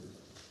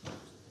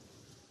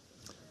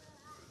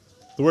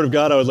The Word of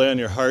God I would lay on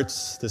your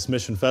hearts this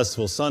Mission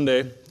Festival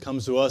Sunday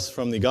comes to us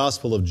from the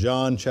Gospel of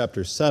John,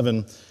 chapter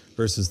 7,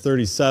 verses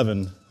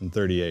 37 and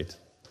 38.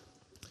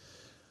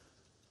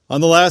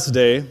 On the last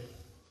day,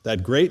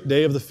 that great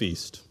day of the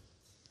feast,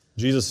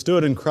 Jesus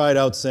stood and cried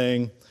out,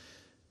 saying,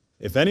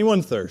 "If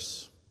anyone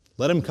thirsts,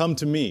 let him come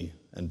to me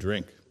and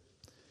drink.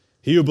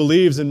 He who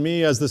believes in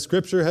me, as the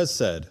Scripture has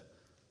said,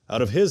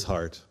 out of his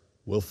heart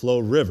will flow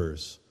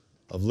rivers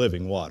of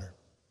living water."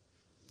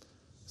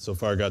 So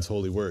far, God's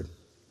holy word.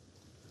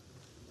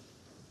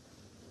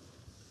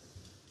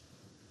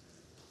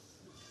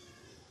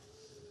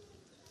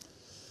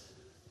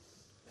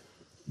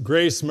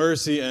 Grace,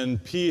 mercy,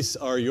 and peace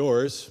are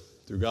yours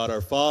through God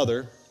our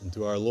Father and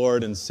through our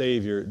Lord and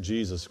Savior,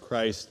 Jesus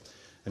Christ.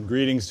 And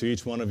greetings to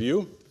each one of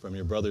you from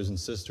your brothers and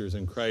sisters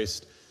in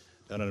Christ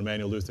down at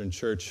Immanuel Lutheran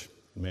Church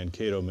in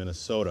Mankato,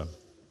 Minnesota.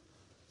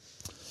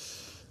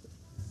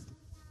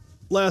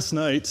 Last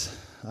night,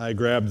 I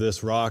grabbed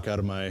this rock out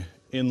of my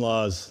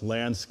in-laws'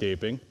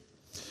 landscaping.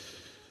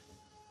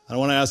 I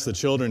want to ask the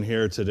children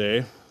here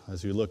today,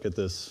 as you look at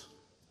this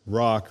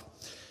rock,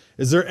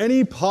 is there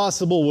any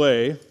possible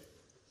way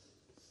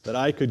that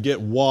I could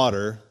get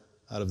water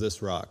out of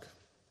this rock?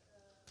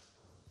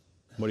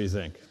 What do you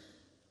think?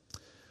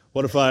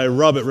 What if I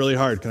rub it really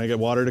hard? Can I get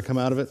water to come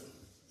out of it?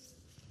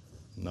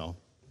 No.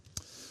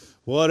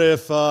 What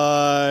if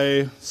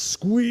I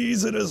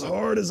squeeze it as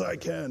hard as I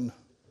can?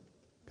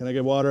 Can I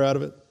get water out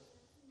of it?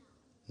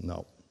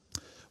 No.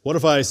 What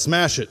if I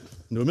smash it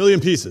into a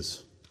million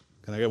pieces?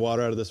 Can I get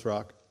water out of this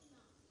rock?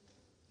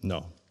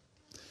 No.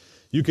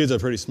 You kids are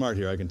pretty smart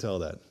here, I can tell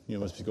that. You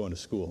must be going to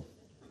school.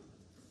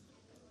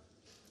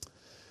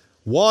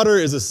 Water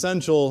is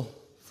essential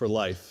for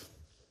life,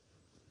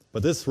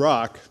 but this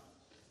rock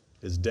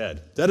is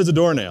dead. Dead as a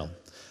doornail.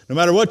 No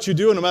matter what you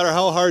do, no matter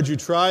how hard you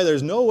try,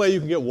 there's no way you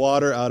can get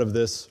water out of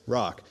this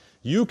rock.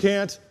 You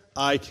can't,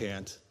 I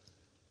can't,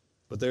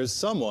 but there's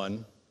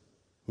someone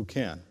who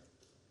can.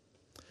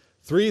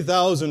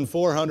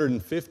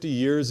 3,450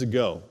 years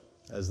ago,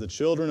 as the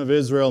children of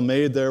Israel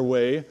made their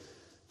way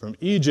from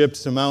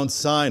Egypt to Mount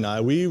Sinai,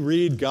 we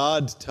read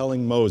God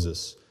telling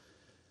Moses,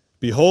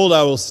 "Behold,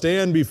 I will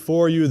stand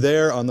before you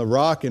there on the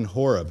rock in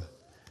Horeb,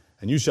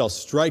 and you shall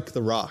strike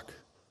the rock,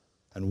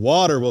 and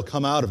water will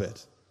come out of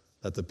it,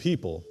 that the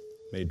people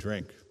may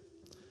drink."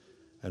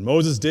 And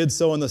Moses did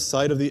so in the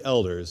sight of the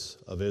elders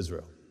of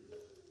Israel.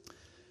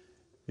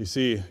 You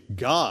see,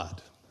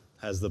 God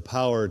has the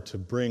power to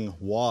bring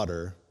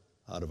water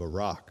out of a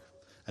rock.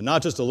 And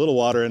not just a little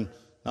water, and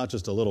not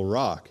just a little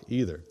rock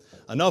either.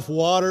 Enough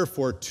water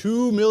for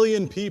 2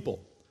 million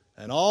people.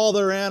 And all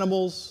their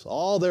animals,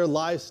 all their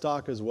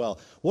livestock as well.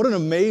 What an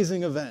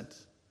amazing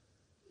event,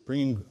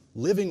 bringing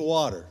living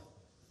water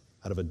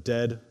out of a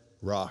dead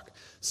rock.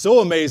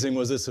 So amazing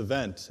was this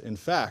event, in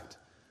fact,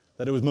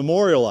 that it was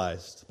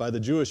memorialized by the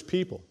Jewish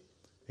people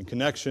in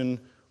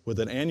connection with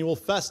an annual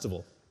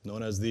festival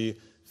known as the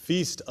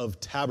Feast of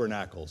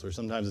Tabernacles, or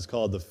sometimes it's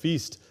called the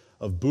Feast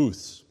of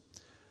Booths.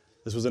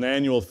 This was an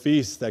annual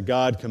feast that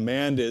God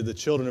commanded the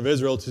children of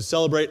Israel to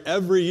celebrate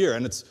every year,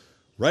 and it's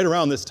right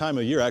around this time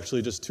of year,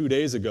 actually just 2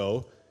 days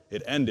ago,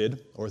 it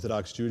ended.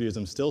 Orthodox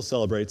Judaism still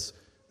celebrates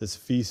this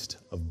Feast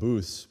of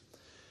Booths.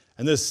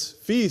 And this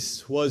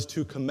feast was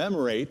to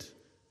commemorate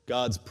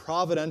God's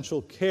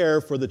providential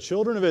care for the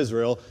children of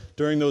Israel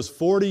during those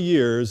 40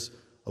 years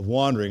of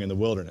wandering in the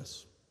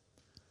wilderness.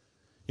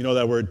 You know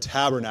that word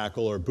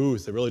tabernacle or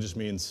booth, it really just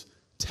means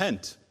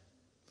tent.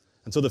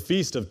 And so the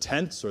Feast of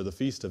Tents, or the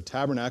Feast of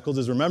Tabernacles,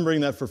 is remembering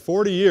that for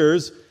 40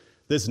 years,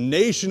 this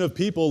nation of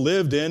people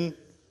lived in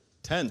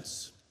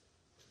tents.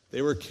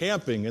 They were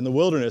camping in the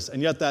wilderness,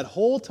 and yet that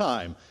whole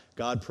time,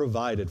 God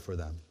provided for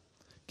them,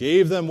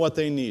 gave them what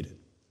they needed,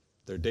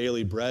 their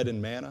daily bread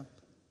and manna.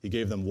 He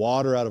gave them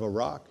water out of a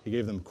rock. He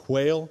gave them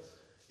quail.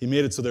 He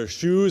made it so their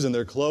shoes and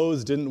their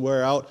clothes didn't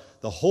wear out.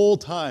 The whole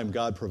time,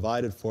 God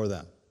provided for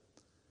them.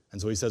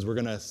 And so he says we're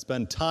going to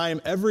spend time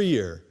every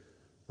year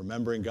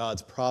remembering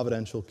God's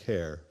providential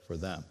care for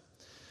them.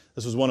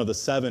 This was one of the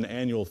 7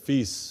 annual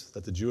feasts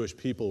that the Jewish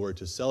people were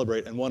to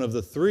celebrate, and one of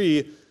the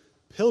 3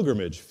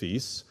 pilgrimage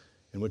feasts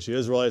in which the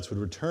Israelites would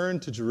return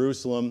to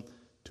Jerusalem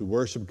to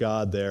worship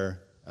God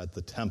there at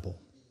the temple.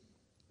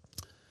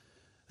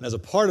 And as a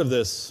part of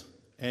this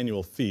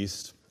annual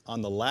feast,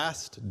 on the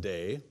last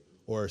day,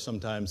 or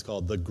sometimes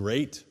called the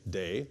great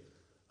day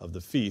of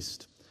the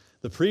feast,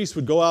 the priests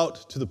would go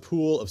out to the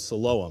pool of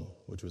Siloam,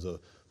 which was a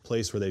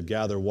place where they'd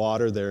gather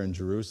water there in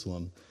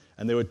Jerusalem,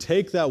 and they would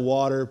take that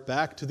water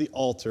back to the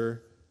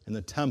altar in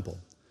the temple.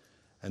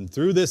 And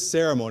through this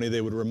ceremony,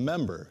 they would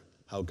remember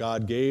how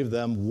God gave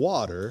them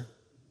water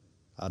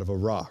out of a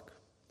rock.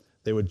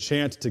 They would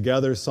chant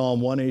together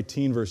Psalm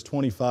 118, verse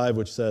 25,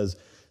 which says,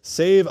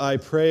 "Save, I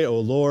pray, O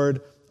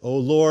Lord,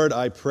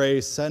 I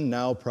pray, send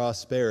now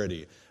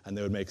prosperity." And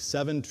they would make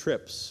 7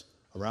 trips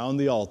around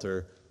the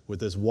altar with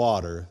this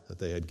water that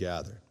they had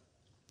gathered.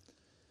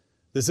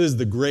 This is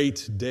the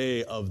great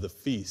day of the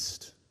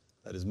feast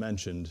that is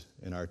mentioned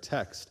in our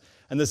text.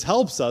 And this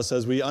helps us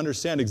as we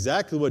understand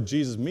exactly what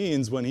Jesus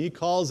means when he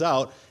calls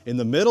out in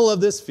the middle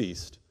of this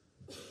feast,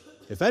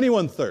 If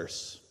anyone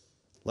thirsts,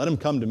 let him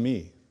come to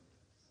me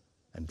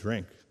and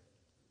drink.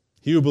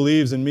 He who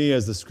believes in me,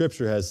 as the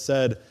Scripture has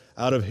said,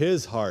 out of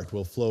his heart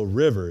will flow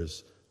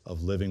rivers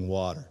of living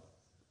water.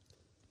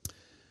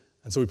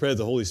 And so we pray that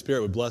the Holy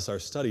Spirit would bless our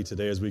study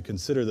today as we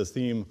consider the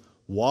theme,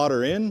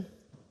 water in,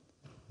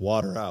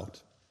 water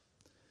out.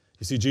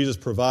 You see, Jesus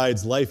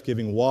provides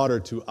life-giving water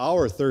to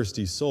our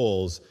thirsty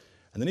souls,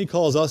 and then he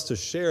calls us to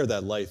share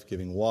that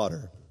life-giving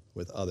water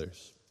with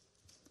others.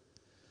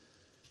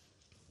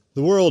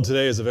 The world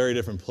today is a very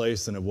different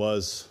place than it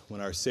was when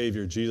our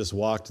Savior Jesus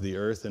walked the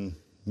earth in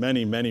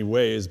many, many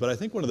ways, but I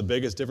think one of the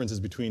biggest differences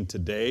between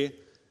today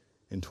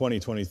and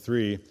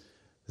 2023 is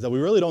that we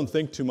really don't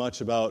think too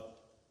much about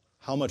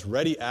how much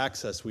ready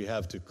access we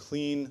have to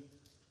clean,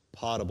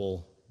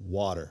 potable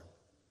water.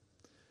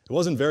 It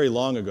wasn't very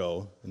long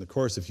ago, in the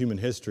course of human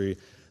history,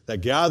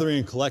 that gathering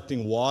and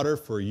collecting water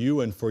for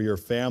you and for your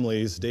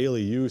family's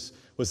daily use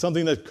was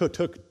something that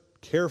took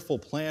careful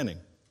planning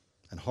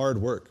and hard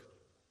work.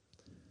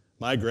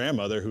 My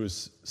grandmother,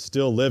 who's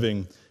still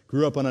living,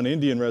 grew up on an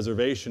Indian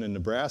reservation in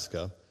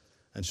Nebraska,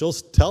 and she'll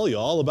tell you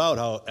all about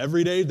how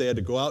every day they had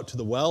to go out to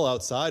the well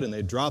outside and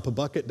they'd drop a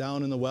bucket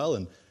down in the well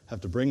and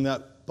have to bring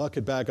that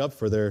bucket back up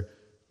for their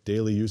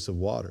daily use of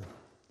water.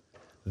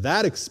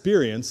 That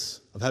experience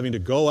of having to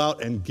go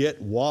out and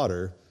get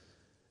water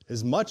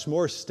is much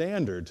more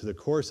standard to the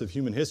course of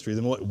human history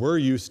than what we're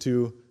used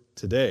to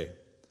today.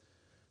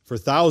 For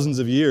thousands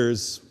of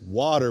years,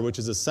 water, which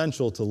is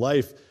essential to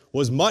life,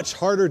 was much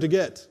harder to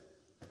get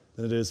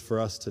than it is for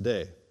us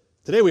today.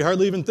 Today, we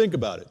hardly even think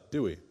about it,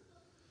 do we?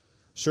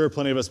 Sure,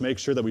 plenty of us make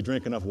sure that we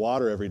drink enough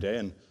water every day,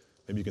 and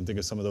maybe you can think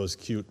of some of those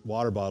cute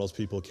water bottles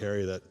people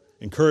carry that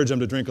encourage them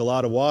to drink a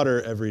lot of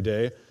water every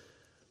day.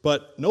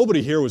 But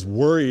nobody here was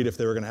worried if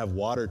they were going to have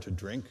water to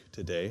drink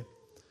today.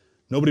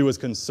 Nobody was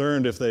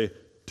concerned if they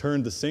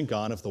turned the sink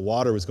on, if the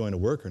water was going to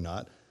work or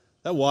not.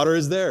 That water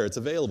is there. It's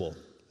available.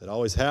 It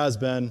always has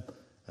been,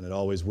 and it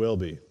always will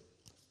be.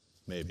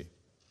 Maybe.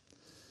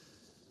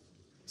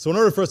 So in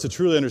order for us to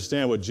truly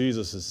understand what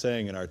Jesus is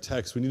saying in our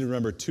text, we need to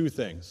remember two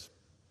things.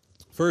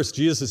 First,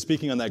 Jesus is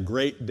speaking on that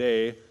great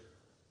day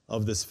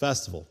of this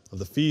festival, of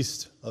the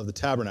Feast of the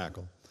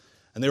Tabernacle.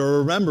 And they were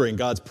remembering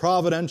God's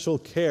providential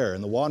care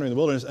in the wandering in the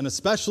wilderness, and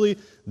especially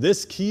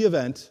this key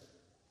event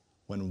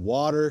when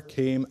water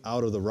came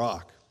out of the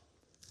rock.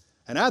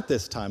 And at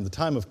this time, the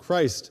time of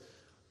Christ,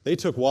 they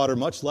took water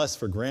much less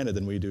for granted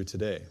than we do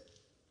today.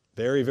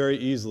 Very, very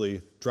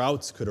easily,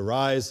 droughts could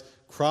arise,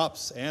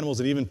 crops, animals,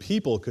 and even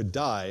people could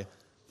die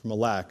from a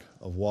lack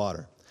of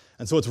water.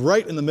 And so it's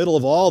right in the middle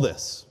of all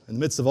this, in the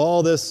midst of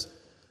all this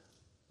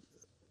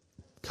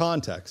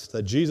context,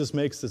 that Jesus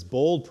makes this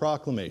bold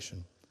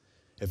proclamation.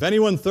 If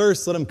anyone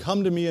thirsts, let him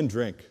come to me and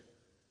drink.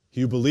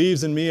 He who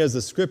believes in me, as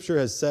the Scripture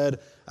has said,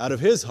 out of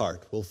his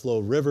heart will flow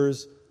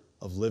rivers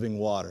of living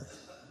water.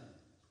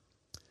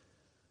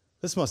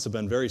 This must have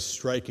been very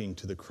striking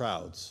to the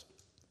crowds.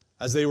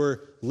 As they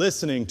were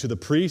listening to the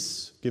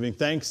priests, giving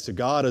thanks to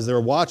God, as they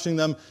were watching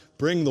them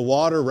bring the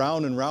water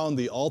round and round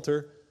the altar,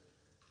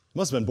 it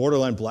must have been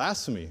borderline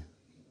blasphemy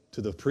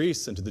to the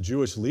priests and to the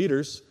Jewish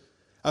leaders.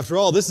 After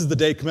all, this is the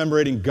day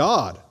commemorating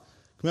God,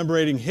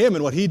 commemorating Him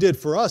and what He did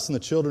for us and the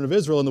children of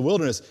Israel in the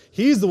wilderness.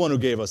 He's the one who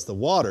gave us the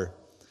water.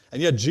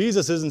 And yet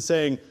Jesus isn't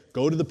saying,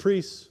 go to the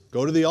priests,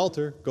 go to the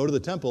altar, go to the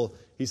temple.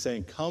 He's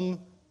saying, come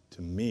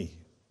to me.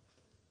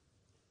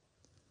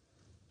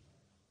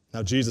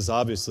 Now, Jesus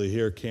obviously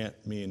here can't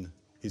mean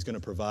He's going to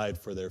provide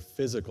for their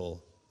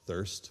physical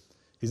thirst.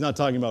 He's not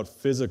talking about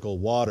physical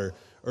water.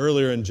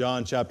 Earlier in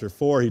John chapter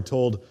 4, He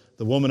told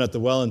the woman at the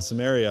well in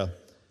Samaria,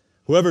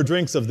 whoever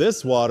drinks of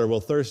this water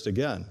will thirst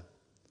again,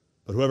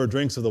 but whoever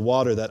drinks of the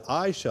water that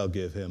I shall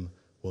give him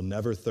will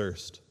never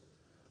thirst.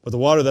 But the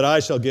water that I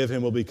shall give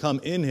him will become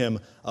in him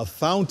a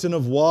fountain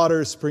of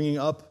water springing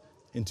up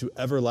into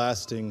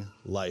everlasting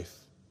life.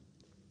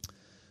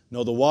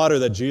 No, the water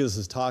that Jesus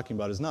is talking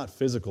about is not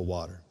physical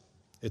water.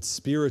 It's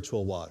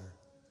spiritual water.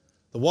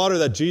 The water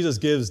that Jesus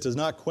gives does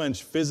not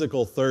quench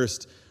physical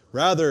thirst.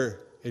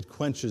 Rather, it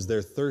quenches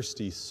their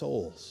thirsty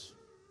souls.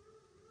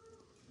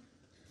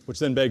 Which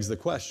then begs the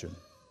question,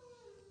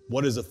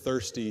 what is a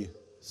thirsty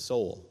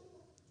soul?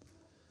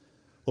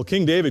 Well,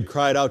 King David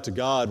cried out to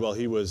God while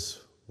he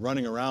was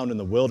running around in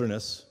the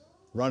wilderness,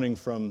 running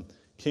from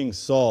King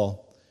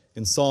Saul.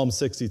 In Psalm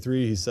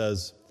 63, he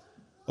says,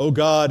 O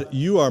God,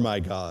 you are my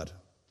God.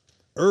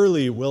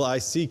 Early will I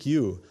seek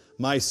you.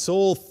 My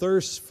soul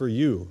thirsts for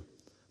you.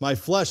 My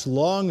flesh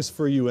longs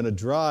for you in a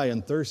dry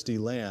and thirsty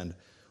land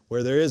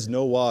where there is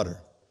no water.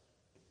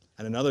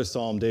 And another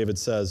psalm, David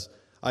says,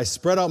 I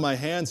spread out my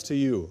hands to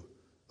you.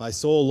 My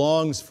soul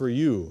longs for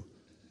you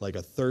like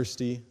a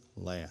thirsty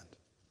land.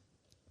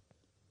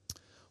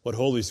 What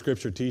Holy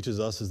Scripture teaches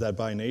us is that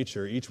by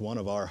nature, each one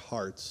of our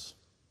hearts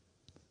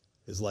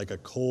is like a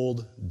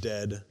cold,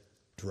 dead,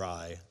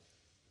 dry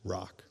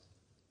rock.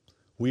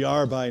 We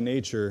are by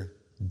nature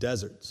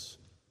deserts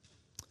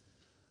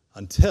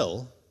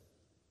until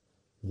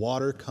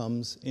water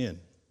comes in,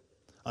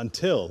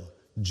 until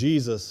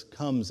Jesus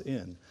comes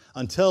in,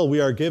 until we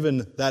are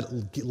given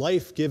that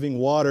life-giving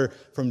water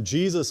from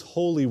Jesus'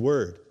 holy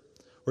word.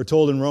 We're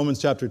told in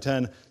Romans chapter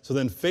 10, so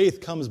then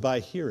faith comes by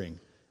hearing,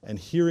 and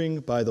hearing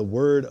by the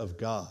word of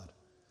God.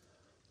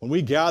 When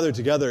we gather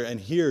together and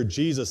hear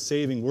Jesus'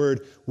 saving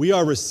word, we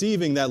are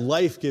receiving that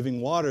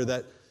life-giving water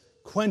that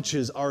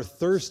quenches our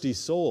thirsty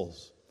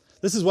souls.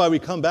 This is why we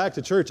come back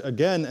to church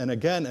again and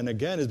again and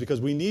again, is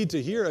because we need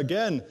to hear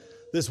again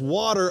this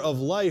water of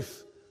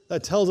life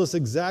that tells us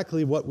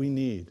exactly what we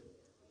need.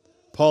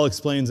 Paul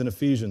explains in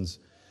Ephesians,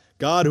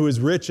 God, who is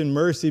rich in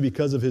mercy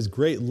because of his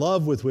great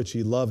love with which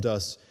he loved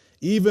us,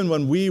 even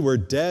when we were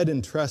dead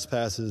in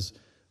trespasses,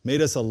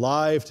 made us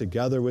alive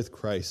together with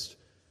Christ.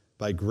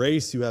 By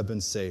grace you have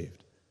been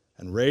saved,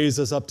 and raised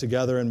us up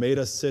together and made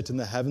us sit in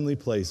the heavenly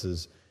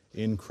places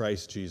in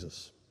Christ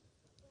Jesus.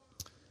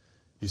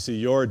 You see,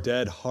 your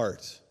dead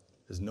heart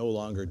is no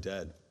longer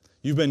dead.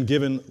 You've been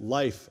given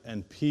life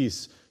and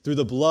peace through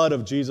the blood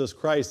of Jesus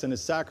Christ and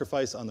his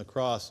sacrifice on the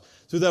cross.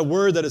 Through that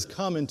word that has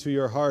come into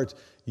your heart,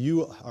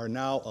 you are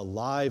now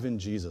alive in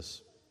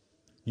Jesus.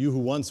 You who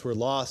once were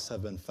lost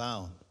have been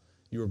found.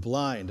 You were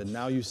blind, and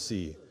now you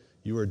see.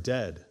 You were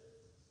dead,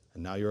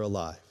 and now you're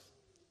alive.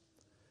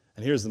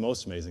 And here's the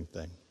most amazing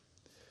thing.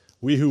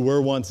 We who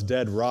were once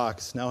dead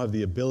rocks now have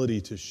the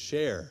ability to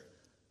share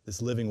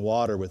this living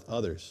water with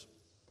others.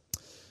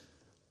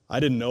 I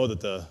didn't know that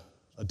the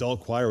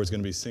adult choir was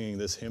going to be singing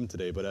this hymn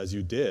today, but as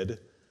you did,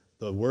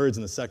 the words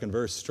in the second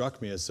verse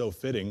struck me as so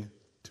fitting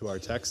to our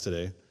text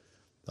today.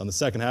 On the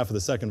second half of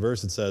the second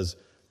verse, it says,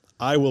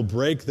 I will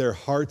break their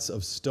hearts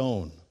of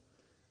stone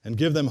and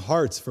give them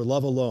hearts for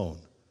love alone.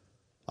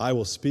 I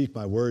will speak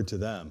my word to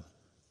them,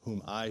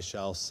 whom I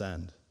shall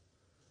send.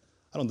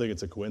 I don't think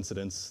it's a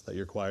coincidence that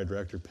your choir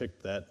director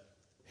picked that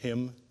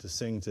hymn to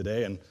sing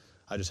today, and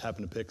I just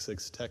happened to pick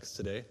 6 texts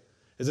today.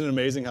 Isn't it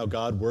amazing how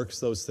God works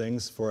those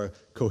things for a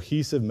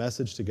cohesive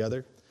message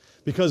together?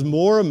 Because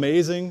more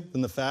amazing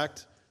than the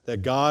fact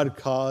that God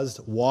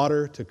caused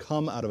water to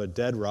come out of a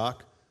dead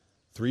rock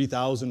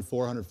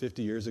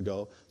 3,450 years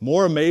ago,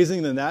 more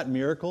amazing than that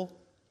miracle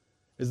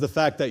is the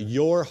fact that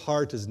your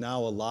heart is now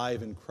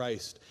alive in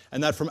Christ,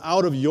 and that from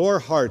out of your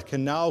heart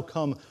can now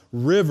come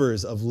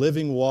rivers of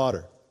living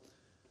water.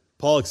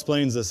 Paul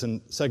explains this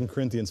in 2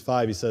 Corinthians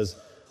 5. He says,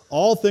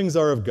 all things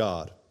are of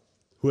God,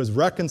 who has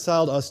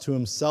reconciled us to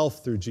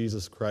himself through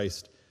Jesus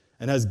Christ,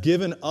 and has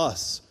given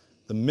us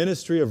the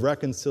ministry of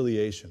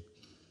reconciliation.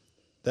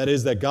 That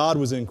is, that God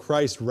was in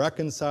Christ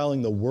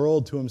reconciling the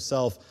world to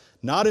himself,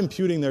 not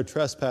imputing their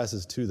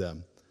trespasses to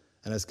them,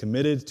 and has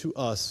committed to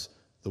us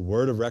the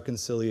word of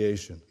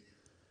reconciliation.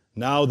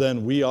 Now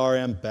then, we are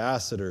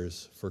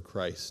ambassadors for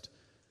Christ.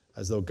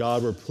 As though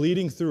God were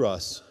pleading through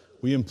us,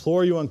 we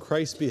implore you on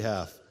Christ's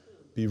behalf,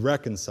 be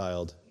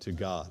reconciled to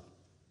God.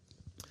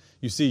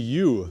 You see,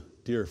 you,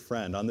 dear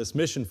friend, on this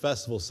Mission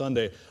Festival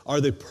Sunday,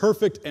 are the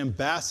perfect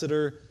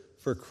ambassador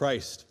for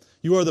Christ.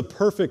 You are the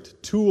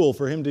perfect tool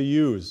for him to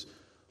use.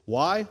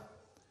 Why?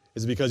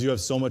 Is it because you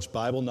have so much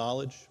Bible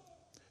knowledge?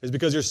 Is it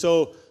because you're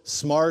so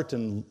smart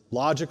and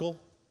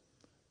logical?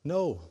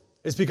 No.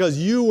 It's because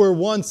you were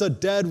once a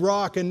dead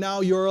rock and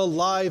now you're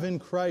alive in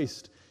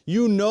Christ.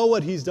 You know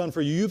what he's done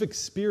for you. You've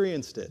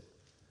experienced it.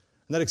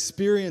 And that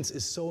experience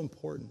is so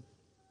important.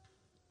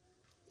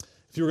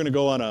 If you were going to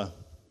go on an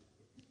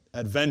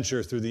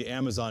adventure through the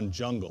Amazon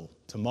jungle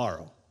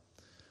tomorrow,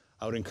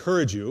 I would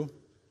encourage you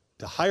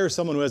to hire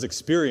someone who has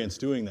experience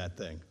doing that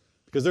thing.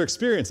 Because they're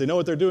experienced. They know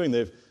what they're doing.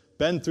 They've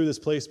been through this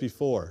place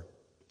before.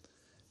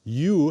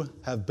 You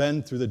have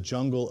been through the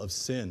jungle of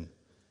sin.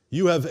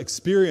 You have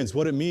experienced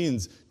what it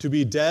means to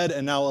be dead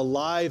and now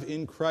alive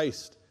in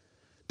Christ.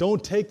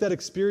 Don't take that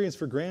experience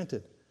for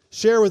granted.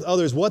 Share with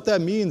others what that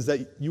means,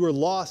 that you were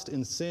lost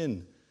in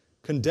sin,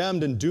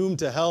 condemned and doomed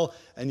to hell,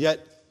 and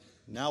yet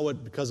now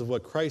because of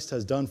what Christ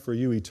has done for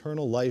you,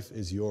 eternal life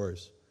is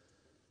yours.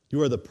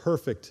 You are the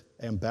perfect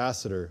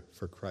ambassador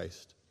for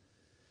Christ.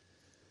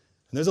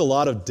 And there's a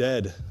lot of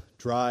dead,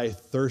 dry,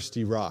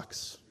 thirsty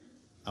rocks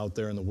out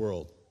there in the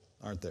world,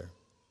 aren't there?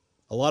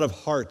 A lot of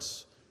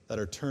hearts that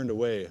are turned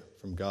away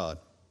from God.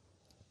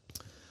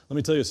 Let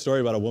me tell you a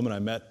story about a woman I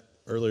met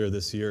earlier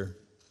this year.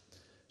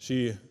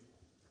 She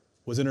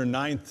was in her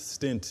 9th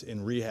stint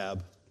in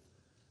rehab,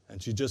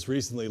 and she just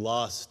recently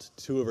lost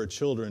 2 of her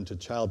children to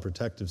Child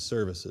Protective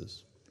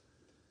Services.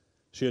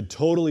 She had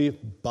totally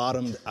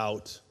bottomed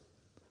out,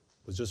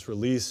 was just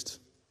released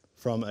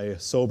from a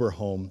sober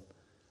home,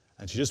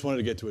 and she just wanted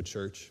to get to a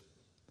church.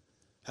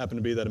 Happened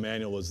to be that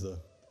Immanuel was the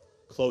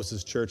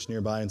closest church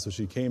nearby, and so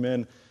she came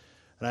in,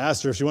 and I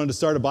asked her if she wanted to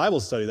start a Bible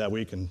study that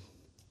week, and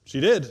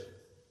she did.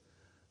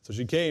 So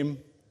she came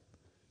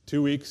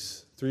 2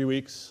 weeks, 3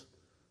 weeks,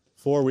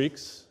 4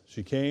 weeks.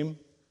 She came,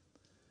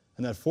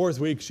 and that 4th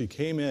week she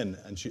came in,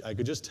 and I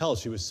could just tell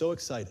she was so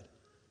excited.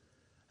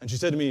 And she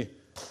said to me,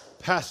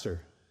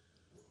 Pastor,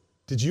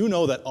 did you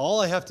know that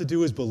all I have to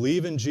do is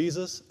believe in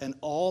Jesus and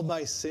all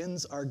my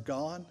sins are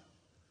gone?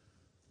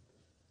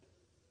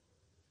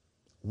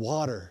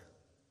 Water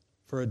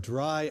for a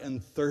dry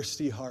and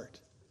thirsty heart.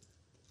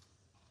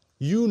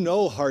 You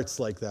know hearts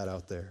like that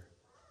out there.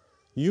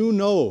 You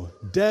know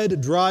dead,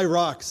 dry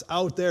rocks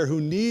out there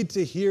who need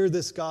to hear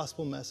this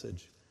gospel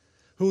message,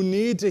 who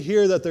need to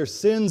hear that their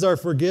sins are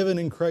forgiven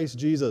in Christ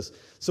Jesus.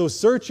 So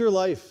search your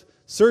life,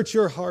 search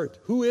your heart.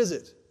 Who is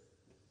it?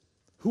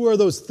 Who are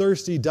those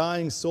thirsty,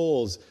 dying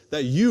souls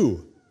that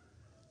you,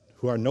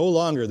 who are no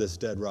longer this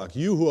dead rock,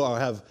 you who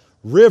have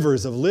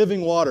rivers of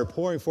living water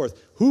pouring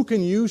forth, who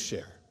can you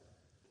share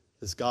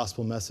this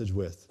gospel message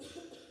with?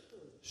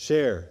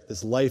 Share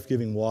this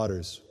life-giving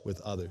waters with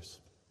others.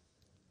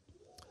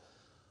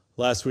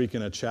 Last week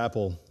in a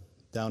chapel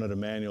down at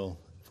Immanuel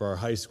for our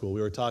high school,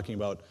 we were talking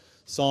about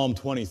Psalm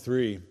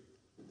 23,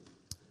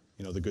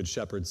 the Good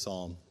Shepherd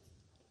Psalm.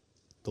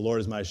 The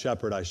Lord is my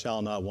shepherd, I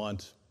shall not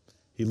want.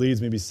 He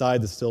leads me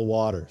beside the still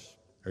waters.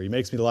 Or he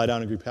makes me to lie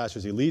down in green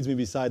pastures. He leads me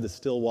beside the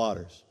still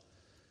waters.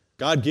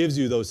 God gives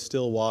you those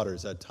still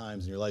waters at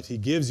times in your life. He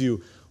gives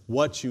you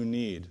what you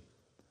need.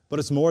 But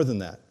it's more than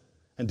that.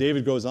 And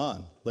David goes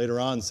on, later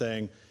on,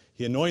 saying,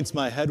 He anoints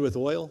my head with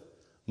oil,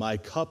 my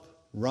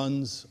cup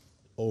runs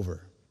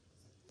over.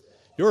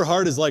 Your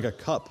heart is like a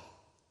cup.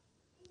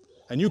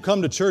 And you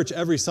come to church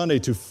every Sunday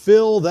to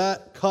fill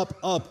that cup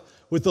up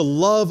with the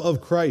love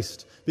of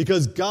Christ.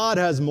 Because God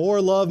has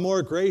more love,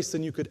 more grace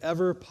than you could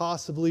ever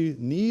possibly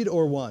need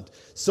or want.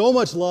 So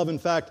much love, in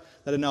fact,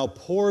 that it now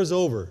pours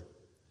over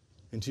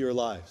into your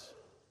lives.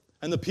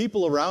 And the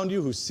people around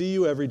you who see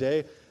you every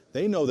day,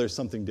 they know there's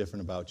something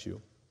different about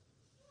you.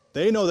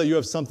 They know that you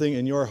have something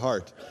in your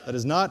heart that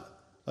is not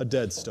a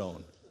dead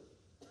stone,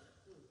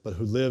 but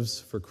who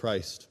lives for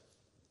Christ.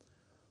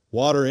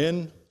 Water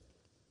in,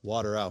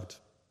 water out.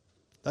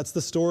 That's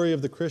the story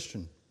of the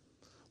Christian.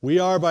 We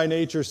are by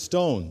nature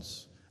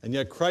stones, and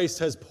yet Christ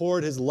has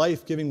poured his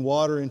life-giving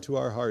water into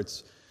our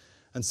hearts.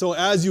 And so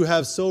as you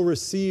have so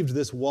received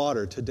this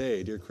water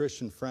today, dear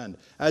Christian friend,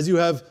 as you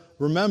have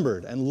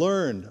remembered and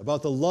learned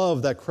about the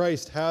love that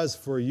Christ has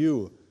for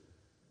you,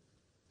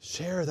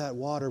 share that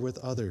water with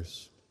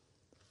others.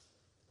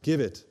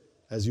 Give it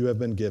as you have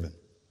been given.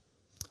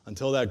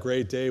 Until that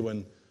great day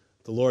when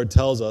the Lord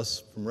tells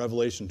us from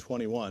Revelation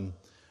 21,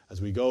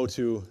 as we go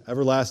to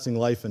everlasting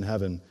life in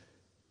heaven,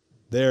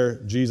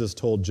 there Jesus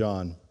told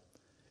John,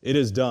 "It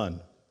is done.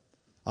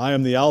 I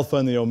am the Alpha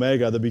and the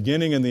Omega, the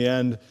beginning and the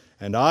end,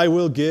 and I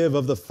will give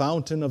of the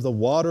fountain of the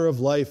water of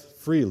life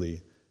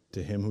freely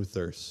to him who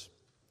thirsts."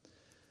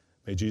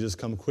 May Jesus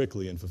come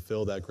quickly and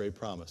fulfill that great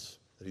promise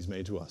that he's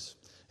made to us.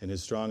 In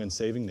his strong and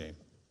saving name,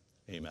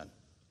 amen.